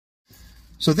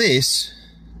So this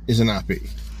is a nappy,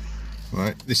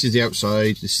 right? This is the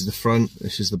outside, this is the front,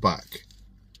 this is the back.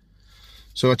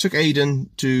 So I took Aiden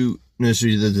to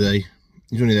nursery the other day.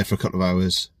 He was only there for a couple of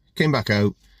hours. Came back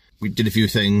out, we did a few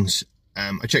things.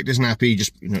 I checked his nappy,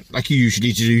 just, you know, like you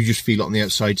usually do, you just feel it on the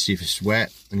outside to see if it's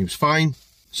wet, and he was fine.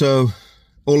 So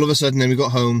all of a sudden, then we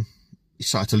got home, he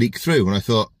started to leak through, and I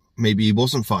thought maybe he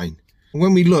wasn't fine.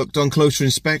 When we looked on closer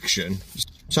inspection,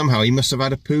 somehow he must have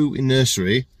had a poo in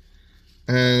nursery,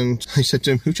 and I said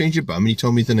to him, "Who changed your bum?" And he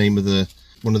told me the name of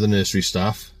one of the nursery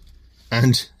staff,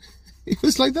 and it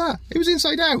was like that. It was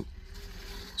inside out.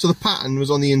 So the pattern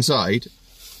was on the inside,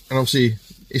 and obviously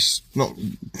it's not,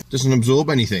 doesn't absorb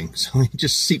anything, so it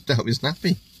just seeped out his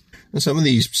nappy. And some of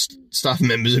these staff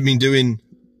members have been doing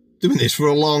this for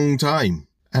a long time.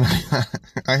 And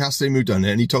I asked him who done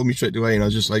it, and he told me straight away, and I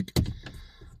was just like,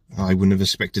 I wouldn't have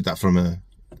expected that from her.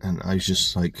 And I was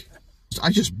just like, I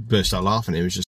just burst out laughing. It was just